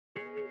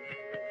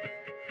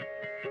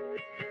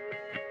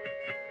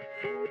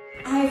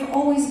I've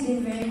always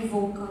been very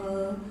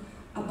vocal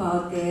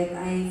about it.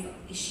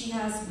 She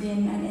has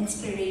been an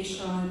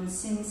inspiration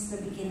since the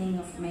beginning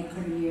of my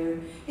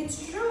career.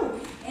 It's true.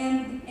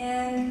 And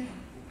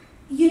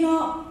you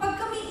know,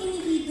 pag kami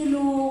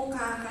iniidolo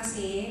ka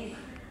kasi,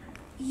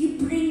 you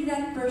bring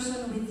that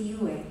person with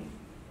you eh.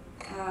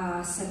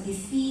 Sa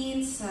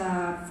defeats,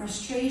 sa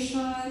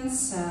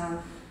frustrations,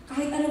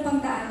 kahit ano pang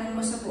daanan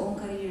mo sa buong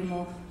career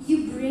mo,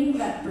 you bring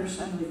that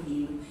person with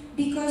you.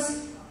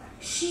 Because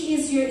she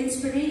is your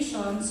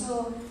inspiration.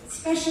 So,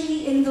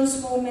 especially in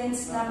those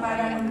moments na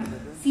parang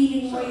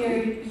feeling mo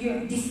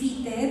you're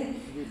defeated,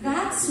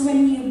 that's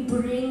when you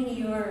bring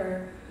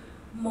your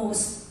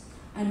most,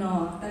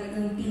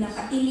 talagang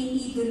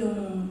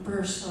pinaka-iniidolong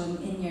person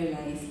in your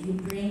life. You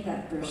bring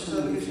that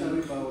person with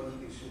you.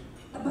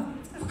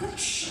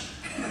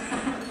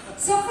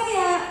 So,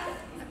 kaya,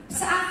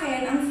 sa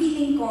akin, ang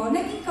feeling ko,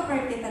 naging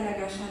kaparte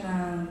talaga siya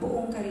ng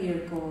buong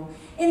career ko.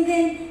 And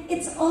then,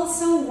 it's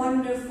also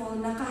wonderful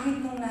na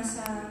kahit nung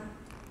nasa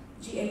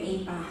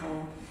GMA pa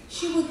ako,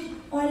 she would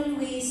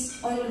always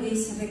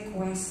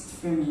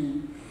request for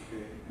me.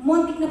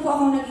 Muntik na po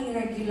ako naging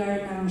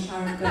regular ng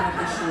Sharon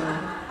Cuneta show.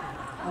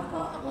 Opo.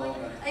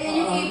 Ayan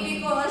yung EP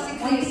ko, si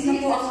Chrissy. Muntik na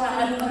po ako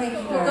naging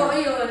regular. Ito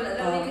ayun,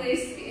 alam ni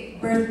Chrissy.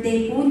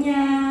 Birthday po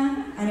niya,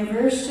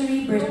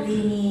 anniversary,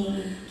 birthday ni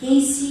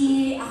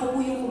Casey, ako po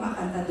yung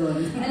kumakanta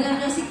doon.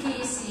 Alam niyo si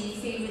Casey,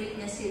 favorite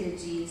niya si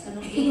Regine. So,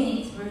 nung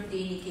 18th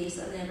birthday ni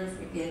Casey, I'll never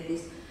forget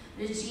this.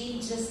 Regine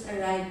just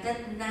arrived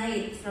that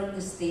night from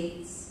the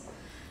States.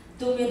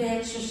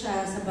 Dumiretso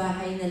siya sa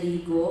bahay na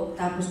ligo,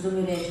 tapos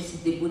dumiretso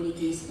si Debo ni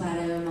Casey para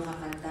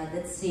makakanta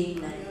that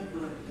same night.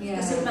 Yeah.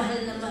 Kasi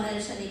mahal na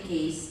mahal siya ni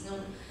Casey.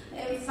 Nung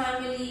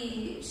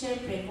family,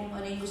 syempre, kung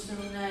ano yung gusto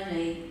ng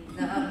nanay,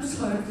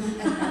 na-absorb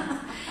na.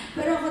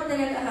 Pero ako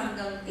talaga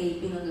hanggang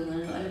taping,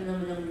 hanggang alam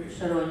naman ng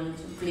Sharon,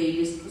 yung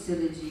playlist ko si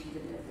Regine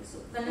talaga.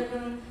 So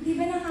talagang, di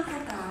ba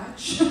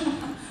nakaka-touch?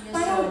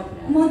 Parang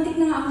montik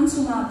na nga akong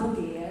sumabog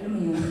eh, alam mo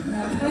yun.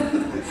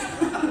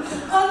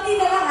 Konti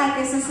na lang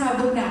ate,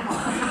 sasabog na ako.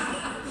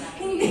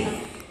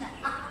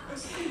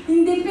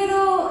 Hindi, pero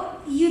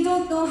you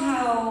don't know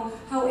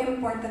how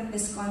important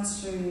this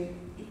concert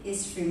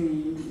is for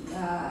me.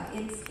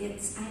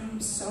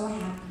 I'm so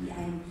happy,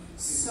 I'm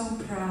so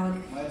proud,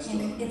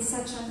 and it's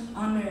such an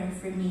honor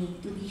for me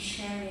to be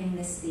sharing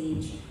the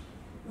stage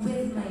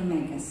with my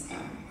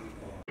megastar.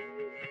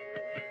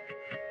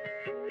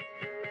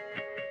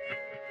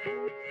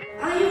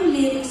 Yung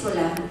lyrics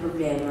wala akong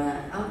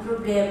problema. Ang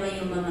problema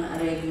yung mga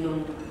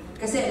areglong,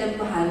 kasi alam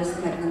ko halos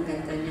lahat ng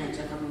kanta niya,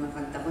 tsaka mga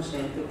kanta ko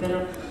syempre,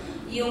 pero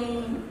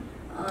yung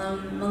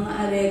mga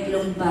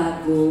areglong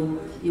bago,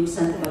 yung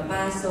saan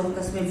papasok,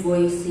 tapos may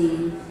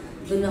voicing,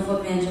 doon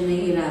ako medyo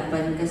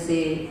nahihirapan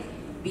kasi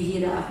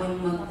bihira ako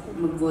yung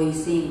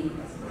mag-voicing.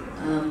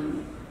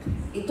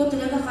 Ito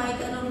talaga kahit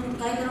anong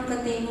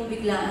kantahin mong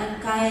biglaan,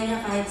 kaya niya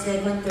kahit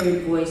second,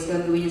 third voice,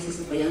 gagawin niya sa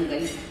sabayang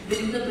ganyan.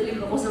 Bilib na bilib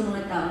ako sa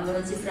mga taong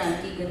gano'n, si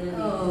Frankie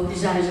gano'n, si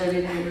Jaja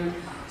rin gano'n.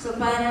 So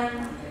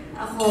parang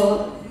ako,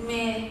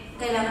 may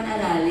kailangan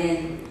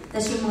aralin.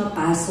 Tapos yung mga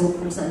pasok,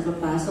 kung saan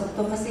papasok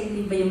to, kasi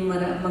hindi ba yung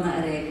mga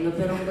areglo,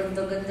 pero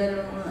ganda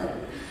ng mga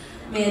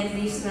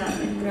medleys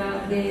namin,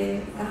 grabe.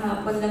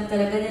 Kahapon lang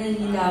talaga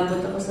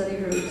nanginilabot ako sa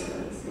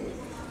rehearsals.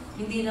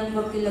 Hindi lang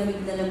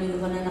pagkilamig na lamig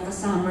ako na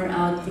naka-summer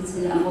outfit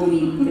sila ako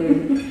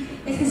winter.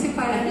 Kasi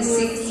parang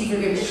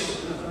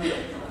six-ish.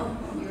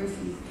 Your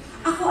feet.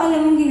 Ako alam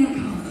mong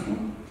ginagawa ko.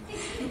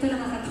 Ito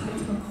nakakatawa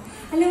to.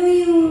 Alam mo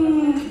yung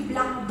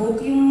black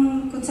book,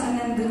 yung kung saan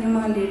nandun yung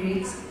mga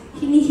lyrics,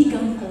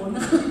 hinihigang ko,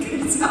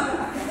 nakakagirsa.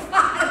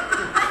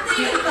 Ano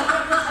yun?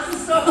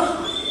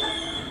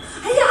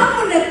 Hayaan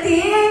mo na,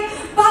 te!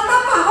 Bata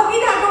pa ako,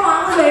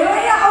 ginagawa ko na yun.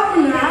 Hayaan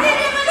mo na.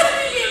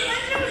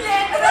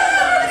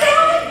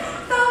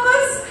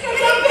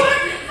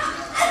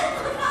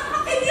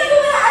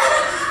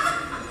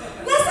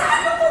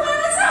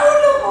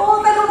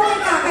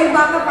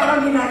 Baka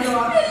parang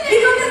ginagawa.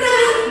 Di ba na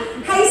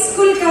high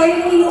school ka,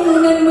 yung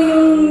inuunan mo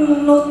yung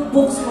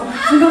notebooks mo.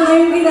 Hanggang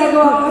ngayon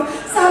ginagawa mo.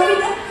 Sabi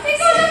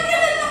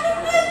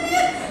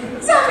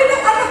na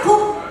anak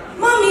ko,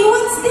 Mommy,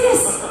 what's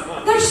this?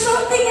 There's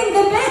something in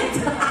the bed.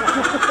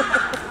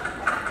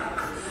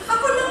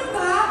 Ako lang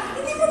ba?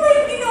 Hindi mo ba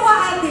yung ginawa,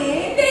 ate?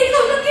 Hindi,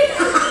 ikaw lang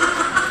ginawa.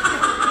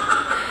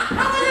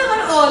 Ako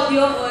naman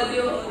audio.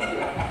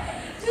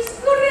 Diyos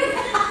ko rin.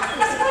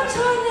 Diyos ko,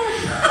 Chona.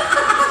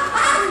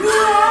 Hindi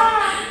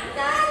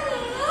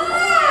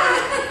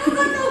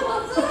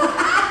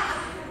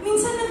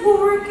minsan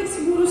nag-work eh,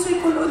 siguro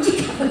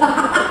psychological.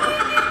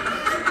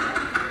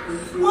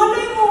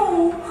 Malay mo.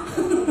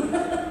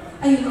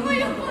 Ayun.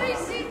 Yung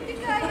voice, hindi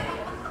kaya.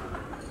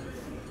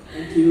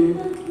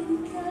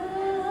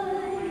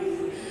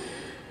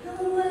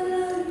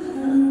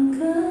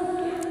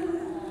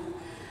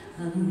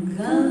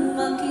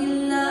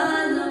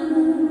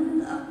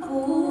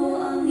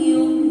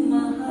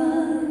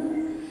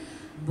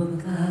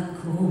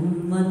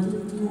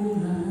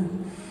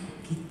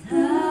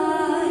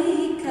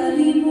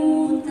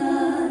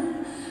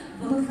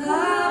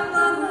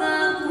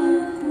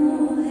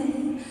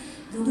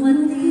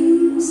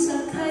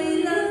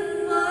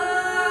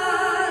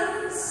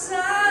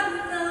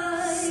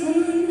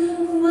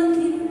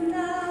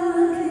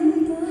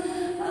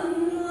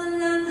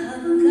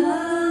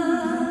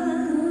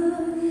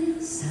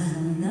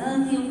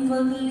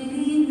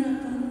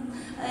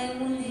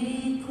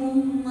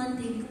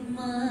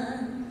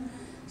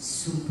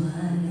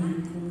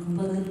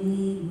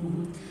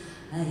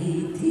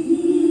 di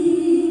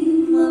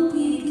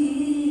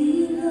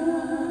mapigilan.